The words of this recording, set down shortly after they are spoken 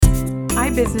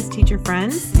business teacher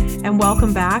friends, and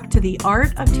welcome back to the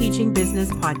Art of Teaching Business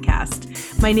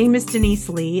podcast. My name is Denise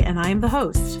Lee, and I am the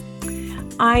host.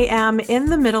 I am in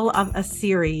the middle of a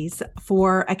series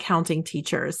for accounting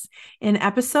teachers. In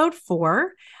episode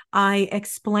 4, I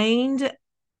explained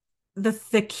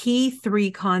the key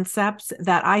 3 concepts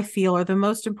that I feel are the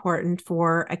most important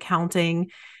for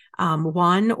accounting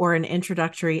 1 or an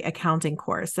introductory accounting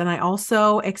course. And I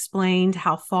also explained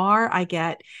how far I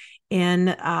get in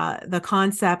the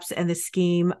concepts and the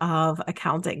scheme of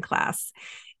accounting class.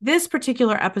 This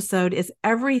particular episode is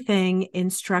everything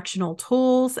instructional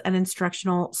tools and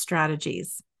instructional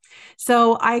strategies.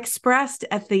 So I expressed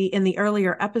in the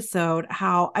earlier episode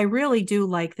how I really do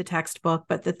like the textbook,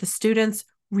 but that the students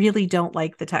really don't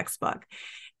like the textbook.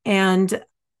 And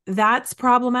that's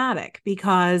problematic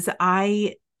because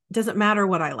doesn't matter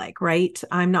what I like, right?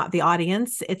 I'm not the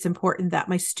audience. It's important that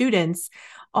my students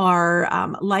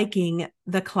are liking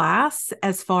the class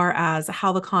as far as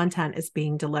how the content is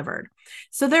being delivered.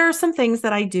 So there are some things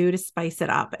that I do to spice it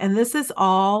up. And this is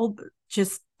all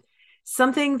just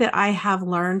something that I have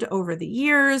learned over the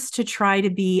years to try to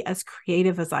be as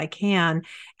creative as I can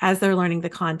as they're learning the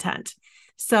content.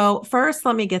 So first,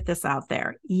 let me get this out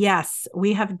there. Yes,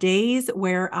 we have days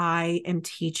where I am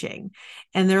teaching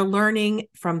and they're learning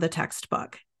from the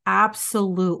textbook.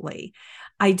 Absolutely.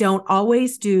 I don't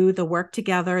always do the work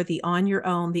together, the on your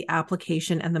own, the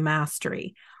application, and the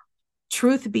mastery.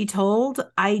 Truth be told,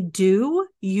 I do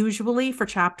usually for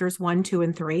chapters 1, 2,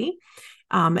 and 3.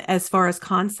 As far as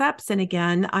concepts. And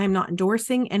again, I'm not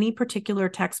endorsing any particular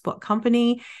textbook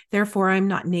company. Therefore, I'm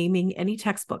not naming any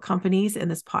textbook companies in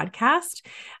this podcast.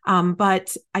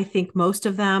 But I think most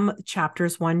of them,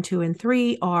 chapters 1, 2, and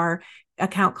 3, are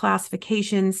account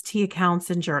classifications, T accounts,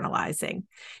 and journalizing.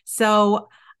 So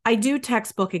I do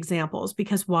textbook examples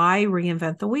because why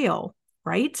reinvent the wheel,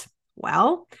 right?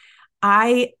 Well,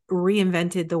 I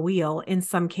reinvented the wheel in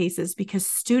some cases because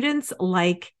students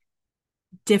like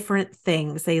different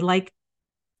things. They like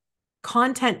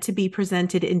content to be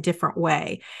presented in different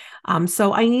way.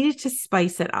 So I needed to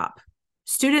spice it up.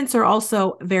 Students are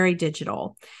also very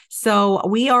digital. So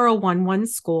we are a 1-1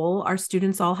 school. Our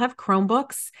students all have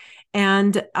Chromebooks.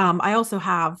 And I also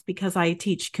have, because I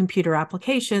teach computer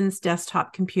applications,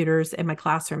 desktop computers in my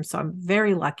classroom. So I'm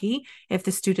very lucky if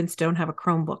the students don't have a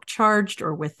Chromebook charged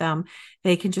or with them,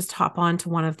 they can just hop on to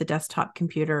one of the desktop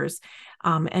computers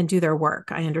and do their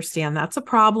work. I understand that's a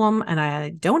problem and I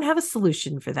don't have a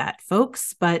solution for that,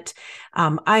 folks, but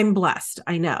I'm blessed,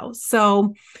 I know.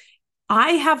 So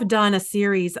I've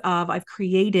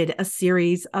created a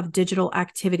series of digital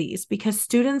activities because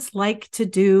students like to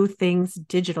do things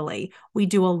digitally. We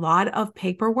do a lot of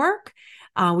paperwork.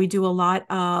 We do a lot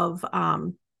of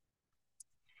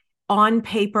on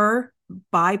paper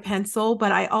by pencil,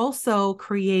 but I also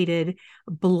created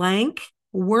blank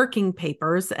working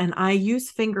papers, and I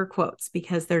use finger quotes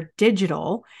because they're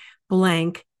digital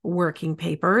blank working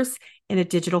papers in a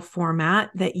digital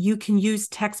format that you can use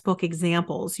textbook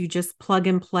examples. You just plug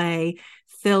and play,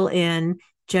 fill in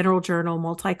general journal,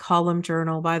 multi-column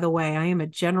journal. By the way, I am a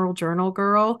general journal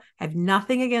girl. I have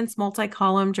nothing against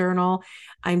multi-column journal.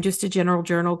 I'm just a general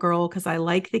journal girl because I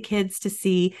like the kids to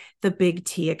see the big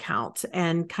T account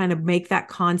and kind of make that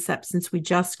concept since we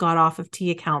just got off of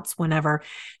T accounts whenever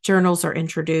journals are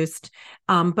introduced.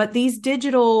 But these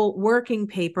digital working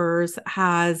papers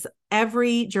has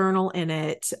every journal in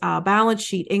it, balance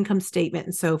sheet, income statement,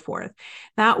 and so forth.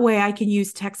 That way I can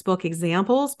use textbook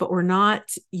examples, but we're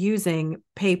not using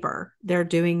paper. They're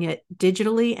doing it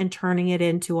digitally and turning it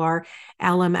into our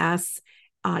LMS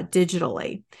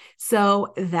digitally.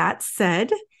 So that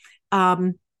said,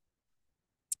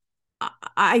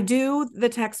 I do the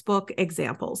textbook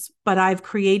examples, but I've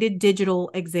created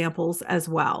digital examples as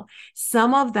well.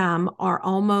 Some of them are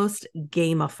almost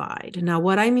gamified. Now,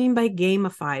 what I mean by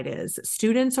gamified is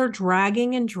students are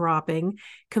dragging and dropping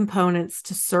components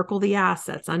to circle the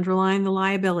assets, underline the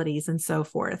liabilities, and so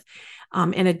forth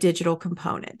in a digital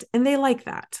component. And they like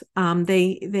that.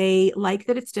 They like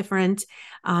that it's different.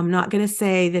 I'm not going to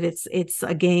say that it's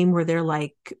a game where they're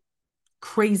like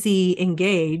crazy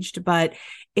engaged, but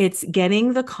it's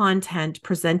getting the content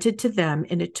presented to them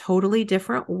in a totally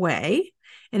different way,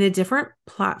 in a different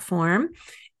platform.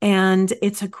 And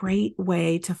it's a great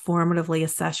way to formatively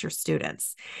assess your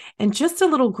students. And just a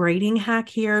little grading hack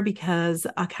here, because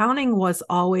accounting was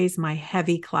always my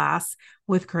heavy class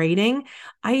with grading.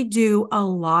 I do a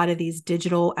lot of these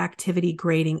digital activity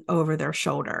grading over their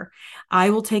shoulder. I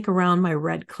will take around my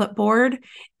red clipboard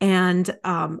and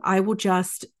I will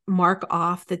just mark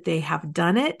off that they have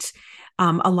done it.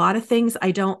 A lot of things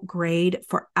I don't grade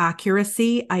for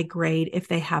accuracy. I grade if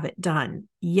they have it done.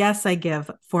 Yes, I give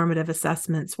formative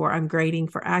assessments where I'm grading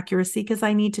for accuracy because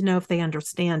I need to know if they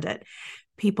understand it.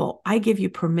 People, I give you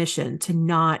permission to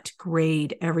not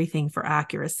grade everything for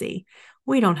accuracy.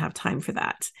 We don't have time for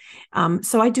that.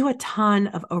 So I do a ton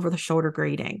of over the shoulder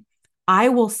grading. I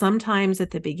will sometimes at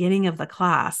the beginning of the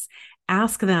class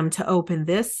ask them to open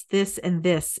this, this, and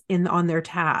this in on their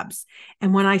tabs.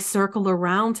 And when I circle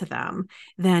around to them,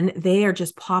 then they are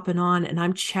just popping on and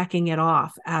I'm checking it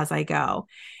off as I go.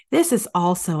 This is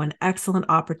also an excellent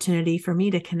opportunity for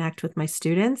me to connect with my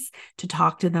students, to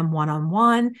talk to them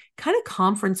one-on-one, kind of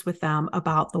conference with them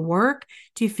about the work.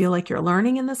 Do you feel like you're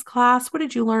learning in this class? What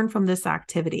did you learn from this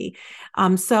activity?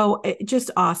 So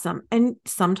just awesome. And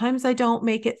sometimes I don't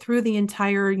make it through the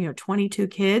entire, 22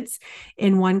 kids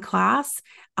in one class.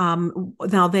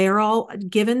 Now they're all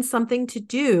given something to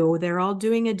do. They're all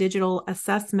doing a digital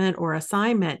assessment or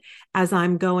assignment as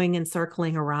I'm going and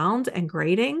circling around and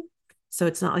grading. So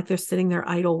it's not like they're sitting there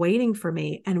idle waiting for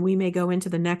me. And we may go into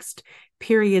the next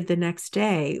period the next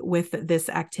day with this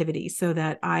activity so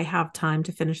that I have time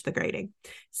to finish the grading.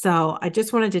 So I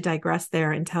just wanted to digress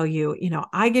there and tell you,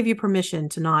 I give you permission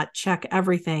to not check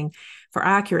everything for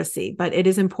accuracy, but it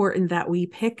is important that we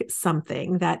pick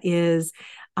something that is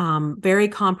very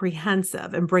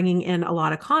comprehensive and bringing in a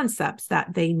lot of concepts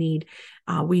that they need.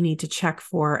 We need to check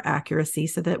for accuracy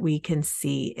so that we can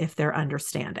see if they're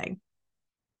understanding.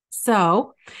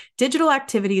 So digital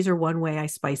activities are one way I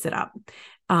spice it up.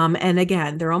 And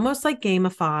again, they're almost like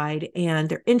gamified and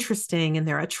they're interesting and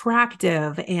they're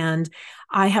attractive. And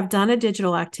I have done a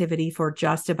digital activity for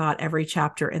just about every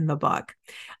chapter in the book.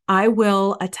 I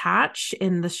will attach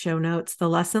in the show notes the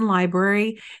lesson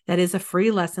library. That is a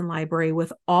free lesson library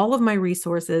with all of my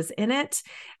resources in it.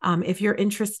 If you're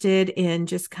interested in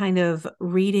just kind of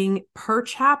reading per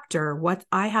chapter what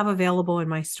I have available in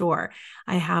my store,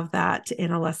 I have that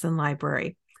in a lesson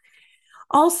library.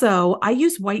 Also, I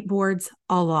use whiteboards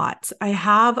a lot. I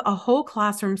have a whole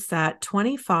classroom set,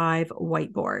 25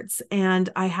 whiteboards, and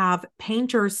I have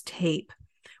painter's tape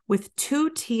with 2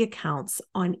 T accounts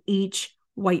on each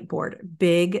whiteboard,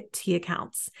 big T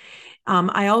accounts.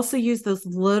 I also use those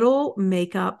little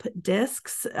makeup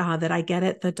discs that I get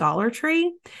at the Dollar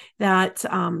Tree that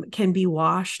can be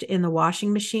washed in the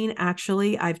washing machine.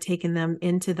 Actually, I've taken them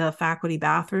into the faculty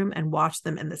bathroom and washed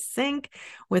them in the sink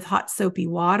with hot soapy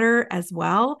water as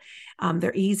well.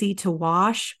 They're easy to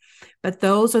wash, but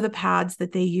those are the pads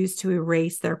that they use to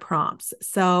erase their prompts.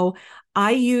 So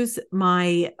I use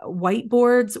my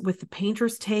whiteboards with the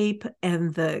painter's tape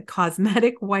and the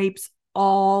cosmetic wipes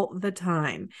all the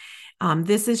time.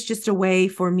 This is just a way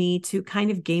for me to kind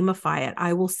of gamify it.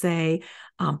 I will say,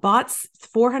 bought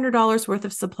 $400 worth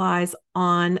of supplies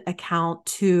on account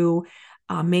to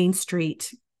Main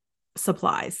Street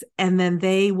Supplies, and then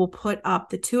they will put up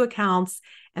the 2 accounts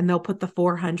and they'll put the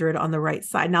 400 on the right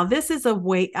side. Now, this is a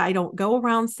way I don't go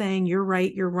around saying you're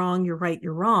right, you're wrong, you're right,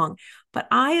 you're wrong. But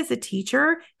I, as a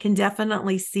teacher, can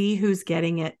definitely see who's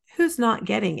getting it, who's not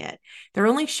getting it. They're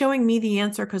only showing me the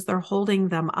answer because they're holding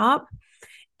them up.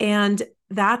 And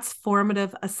that's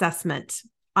formative assessment.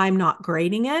 I'm not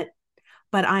grading it,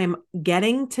 but I'm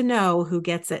getting to know who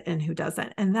gets it and who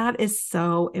doesn't. And that is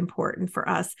so important for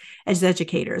us as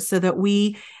educators so that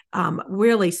we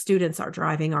really, students are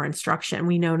driving our instruction.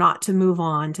 We know not to move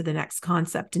on to the next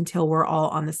concept until we're all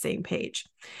on the same page.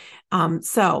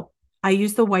 So I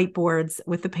use the whiteboards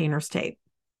with the painter's tape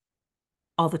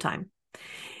all the time.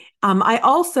 I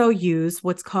also use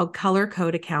what's called color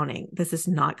code accounting. This is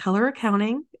not color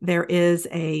accounting. There is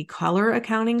a color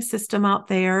accounting system out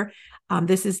there.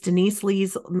 This is Denise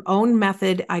Lee's own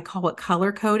method. I call it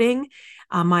color coding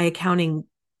my accounting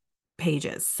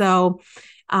pages. So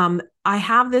I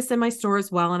have this in my store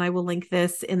as well, and I will link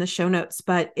this in the show notes,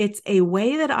 but it's a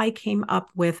way that I came up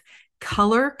with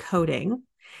color coding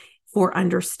for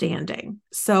understanding.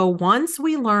 So once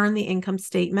we learn the income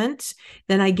statement,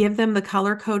 then I give them the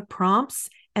color code prompts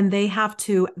and they have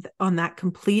to, on that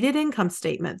completed income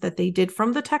statement that they did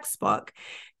from the textbook,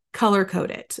 color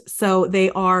code it. So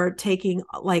they are taking,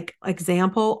 like,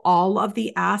 example, all of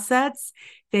the assets,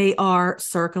 they are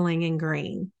circling in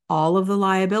green. All of the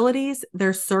liabilities,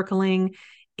 they're circling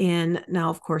in, now,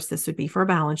 of course, this would be for a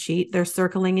balance sheet. They're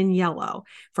circling in yellow.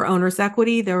 For owner's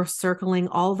equity, they're circling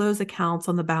all those accounts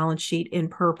on the balance sheet in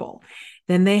purple.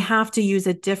 Then they have to use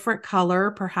a different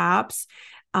color, perhaps,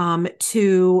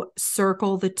 to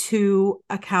circle the 2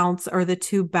 accounts or the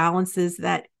 2 balances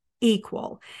that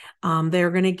equal.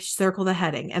 They're going to circle the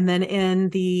heading. And then in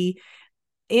the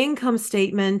income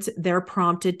statement, they're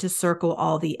prompted to circle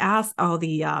all the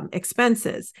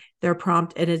expenses. They're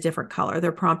prompted in a different color.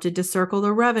 They're prompted to circle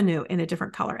the revenue in a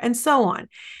different color, and so on.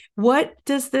 What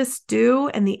does this do?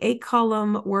 And the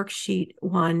 8-column worksheet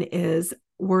one is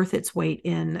worth its weight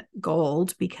in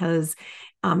gold, because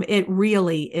it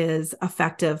really is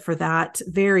effective for that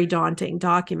very daunting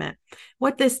document.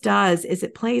 What this does is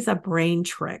it plays a brain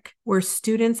trick where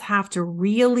students have to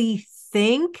really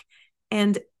think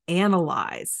and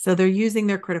analyze. So they're using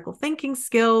their critical thinking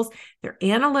skills, their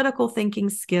analytical thinking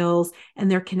skills, and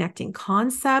they're connecting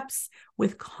concepts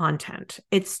with content.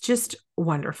 It's just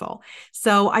wonderful.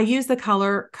 So I use the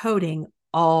color coding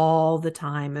all the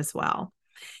time as well.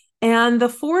 And the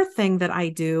fourth thing that I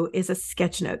do is a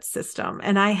sketch note system.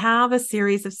 And I have a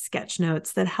series of sketch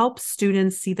notes that help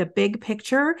students see the big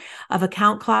picture of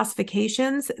account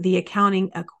classifications, the accounting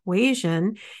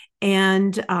equation,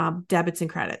 and debits and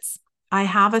credits. I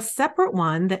have a separate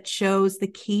one that shows the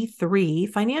key 3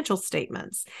 financial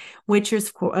statements, which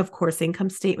is, of course, income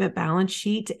statement, balance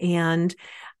sheet, and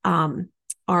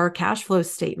our cash flow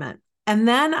statement. And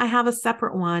then I have a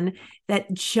separate one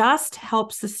that just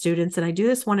helps the students, and I do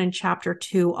this one in chapter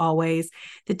 2 always,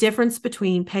 the difference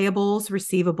between payables,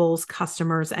 receivables,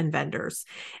 customers, and vendors.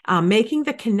 Making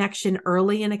the connection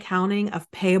early in accounting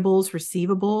of payables,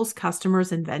 receivables,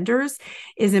 customers, and vendors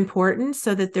is important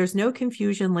so that there's no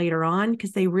confusion later on,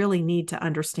 because they really need to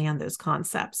understand those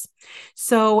concepts.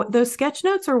 So those sketch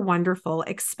notes are wonderful,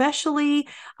 especially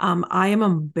I am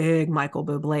a big Michael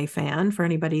Bublé fan, for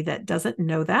anybody that doesn't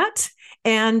know that.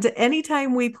 And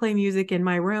anytime we play music in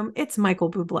my room, it's Michael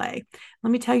Bublé.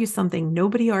 Let me tell you something,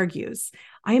 nobody argues.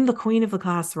 I am the queen of the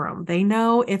classroom. They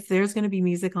know if there's going to be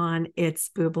music on, it's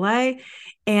Bublé.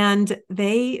 And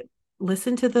they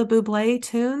listen to the Bublé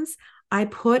tunes. I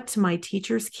put my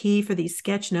teacher's key for these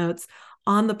sketch notes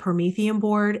on the Promethean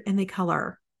board, and they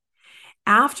color.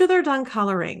 After they're done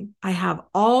coloring, I have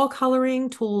all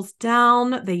coloring tools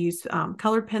down. They use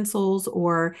colored pencils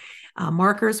or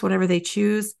markers, whatever they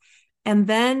choose. And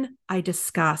then I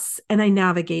discuss and I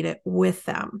navigate it with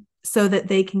them so that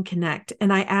they can connect.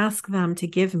 And I ask them to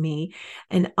give me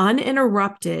an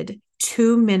uninterrupted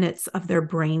 2 minutes of their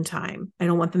brain time. I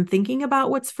don't want them thinking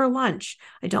about what's for lunch.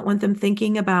 I don't want them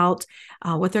thinking about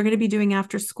what they're going to be doing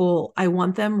after school. I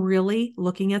want them really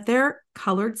looking at their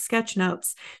colored sketch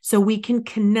notes so we can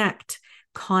connect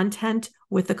content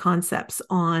with the concepts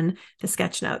on the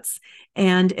sketch notes.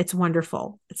 And it's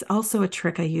wonderful. It's also a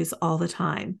trick I use all the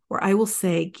time where I will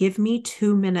say, give me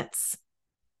 2 minutes.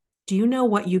 Do you know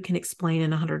what you can explain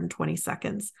in 120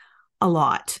 seconds? A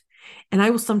lot. And I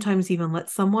will sometimes even let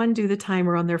someone do the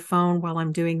timer on their phone while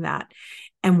I'm doing that.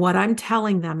 And what I'm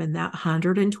telling them in that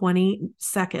 120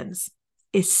 seconds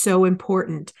is so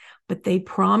important. But they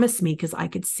promise me, because I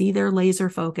could see they're laser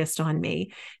focused on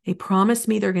me. They promise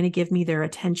me they're going to give me their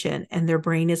attention and their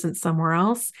brain isn't somewhere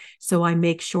else. So I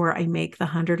make sure I make the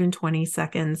 120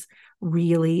 seconds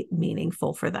really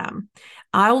meaningful for them.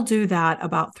 I'll do that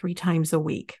about 3 times a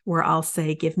week where I'll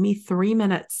say, give me 3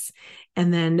 minutes.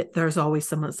 And then there's always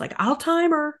someone that's like, I'll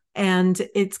timer. And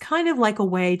it's kind of like a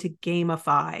way to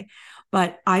gamify.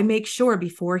 But I make sure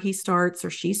before he starts or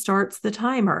she starts the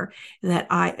timer that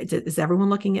is everyone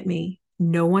looking at me?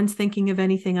 No one's thinking of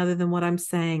anything other than what I'm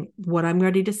saying. What I'm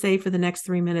ready to say for the next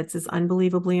 3 minutes is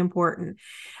unbelievably important.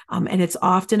 And it's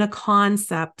often a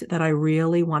concept that I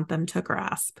really want them to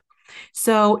grasp.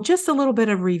 So just a little bit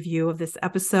of review of this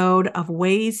episode of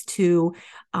ways to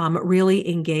really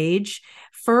engage.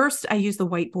 First, I use the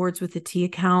whiteboards with the T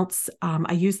accounts.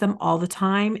 I use them all the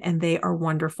time, and they are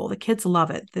wonderful. The kids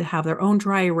love it. They have their own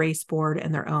dry erase board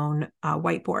and their own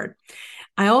whiteboard.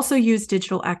 I also use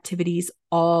digital activities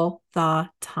all the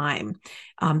time.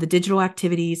 The digital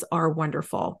activities are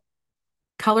wonderful.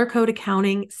 Color code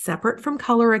accounting, separate from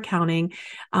color accounting,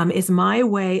 is my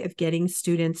way of getting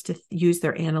students to use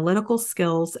their analytical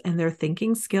skills and their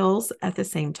thinking skills at the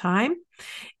same time.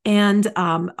 And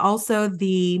also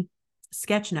the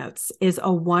sketch notes is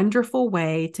a wonderful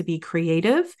way to be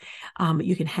creative.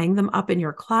 You can hang them up in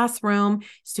your classroom.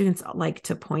 Students like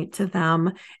to point to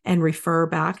them and refer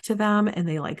back to them, and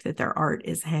they like that their art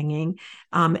is hanging.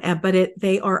 But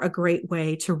they are a great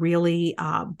way to really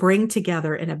bring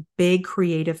together in a big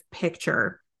creative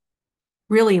picture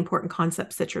really important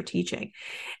concepts that you're teaching.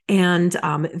 And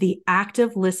the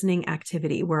active listening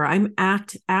activity, where I'm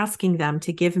asking them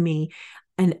to give me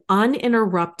an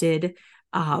uninterrupted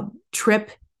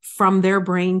trip from their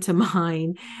brain to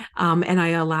mine, and I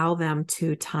allow them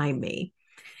to time me.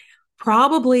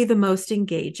 Probably the most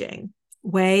engaging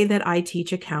way that I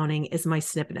teach accounting is my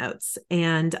snip notes.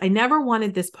 And I never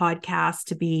wanted this podcast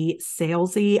to be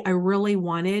salesy. I really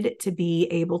wanted to be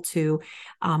able to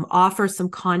offer some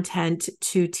content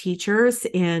to teachers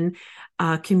in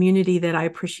a community that I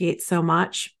appreciate so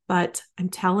much. But I'm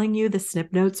telling you, the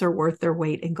snip notes are worth their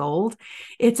weight in gold.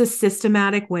 It's a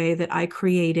systematic way that I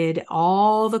created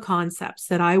all the concepts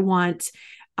that I want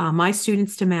my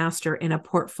students to master in a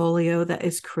portfolio that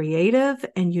is creative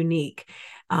and unique.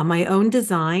 My own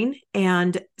design,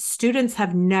 and students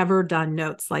have never done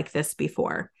notes like this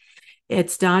before.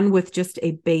 It's done with just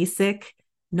a basic,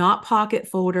 not pocket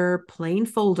folder, plain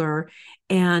folder,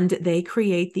 and they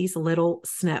create these little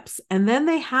snips. And then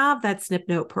they have that snip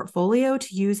note portfolio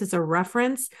to use as a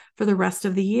reference for the rest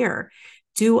of the year.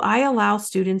 Do I allow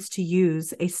students to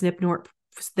use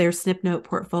their snip note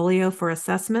portfolio for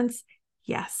assessments?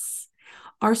 Yes.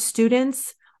 Our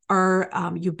students are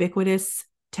ubiquitous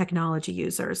technology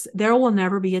users. There will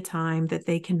never be a time that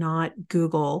they cannot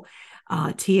Google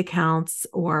T accounts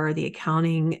or the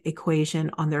accounting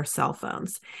equation on their cell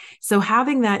phones. So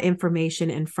having that information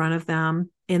in front of them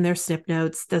in their snip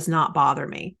notes does not bother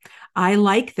me. I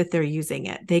like that they're using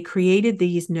it. They created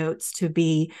these notes to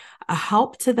be a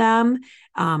help to them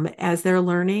as they're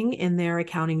learning in their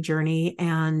accounting journey.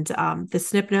 And the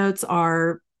snip notes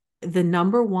are the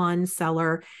number one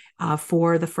seller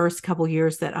for the first couple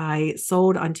years that I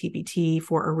sold on TPT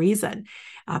for a reason.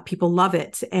 People love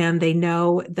it, and they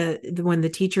know that when the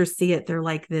teachers see it, they're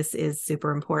like, this is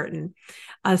super important.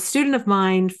 A student of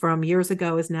mine from years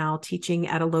ago is now teaching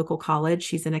at a local college.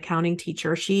 She's an accounting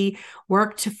teacher. She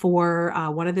worked for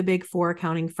one of the big four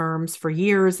accounting firms for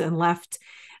years and left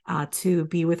to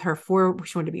be with her she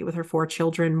wanted to be with her four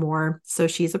children more. So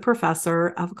she's a professor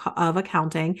of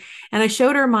accounting. And I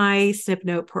showed her my snip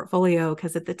note portfolio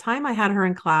because at the time I had her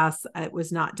in class, it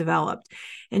was not developed.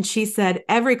 And she said,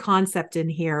 every concept in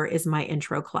here is my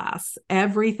intro class.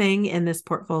 Everything in this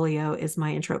portfolio is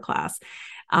my intro class.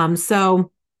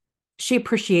 So she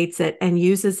appreciates it and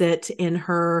uses it in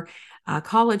her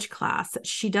college class.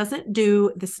 She doesn't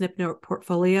do the snip note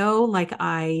portfolio like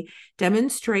I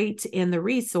demonstrate in the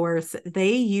resource.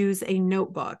 They use a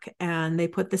notebook and they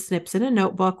put the snips in a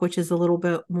notebook, which is a little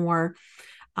bit more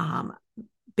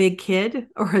big kid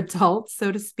or adult,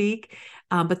 so to speak.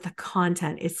 But the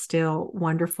content is still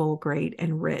wonderful, great,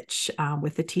 and rich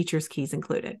with the teacher's keys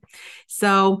included.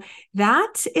 So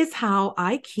that is how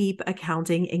I keep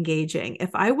accounting engaging.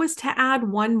 If I was to add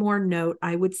one more note,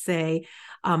 I would say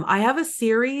I have a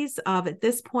series of, at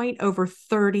this point, over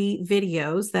 30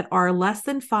 videos that are less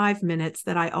than 5 minutes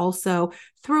that I also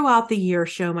throughout the year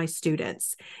show my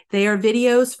students. They are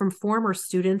videos from former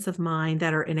students of mine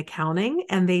that are in accounting,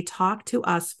 and they talk to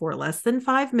us for less than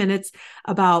 5 minutes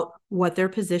about what their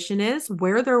position is,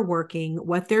 where they're working,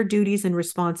 what their duties and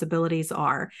responsibilities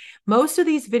are. Most of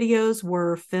these videos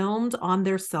were filmed on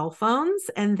their cell phones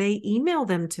and they email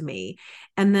them to me.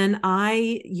 And then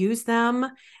I use them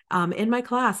in my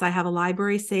class. I have a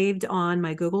library saved on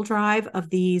my Google Drive of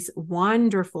these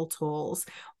wonderful tools.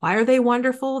 Why are they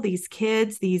wonderful? These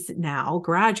kids, these now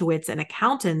graduates and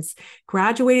accountants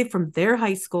graduated from their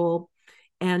high school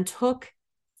and took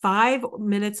 5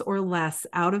 minutes or less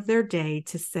out of their day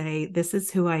to say, this is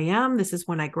who I am. This is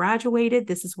when I graduated.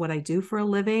 This is what I do for a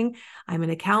living. I'm an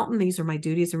accountant. These are my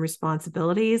duties and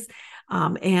responsibilities.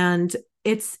 And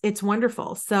it's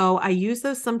wonderful. So I use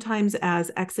those sometimes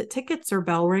as exit tickets or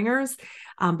bell ringers,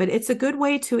 but it's a good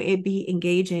way to be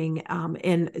engaging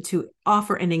and to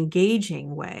offer an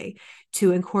engaging way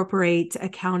to incorporate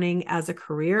accounting as a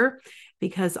career.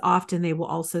 Because often they will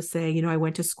also say, I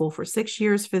went to school for 6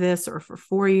 years for this or for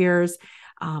 4 years,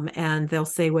 and they'll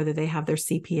say whether they have their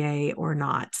CPA or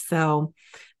not. So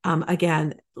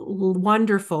again,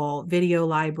 wonderful video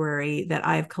library that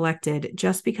I've collected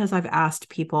just because I've asked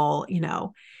people,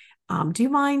 do you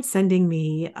mind sending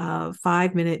me a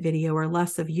 5-minute video or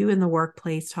less of you in the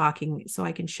workplace talking so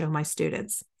I can show my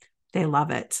students? They love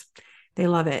it. They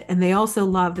love it. And they also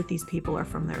love that these people are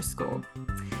from their school.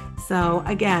 So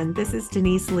again, this is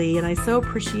Denise Lee, and I so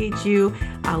appreciate you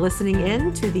listening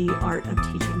in to the Art of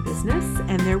Teaching Business.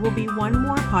 And there will be one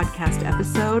more podcast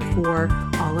episode for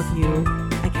all of you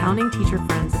accounting teacher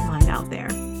friends of mine out there.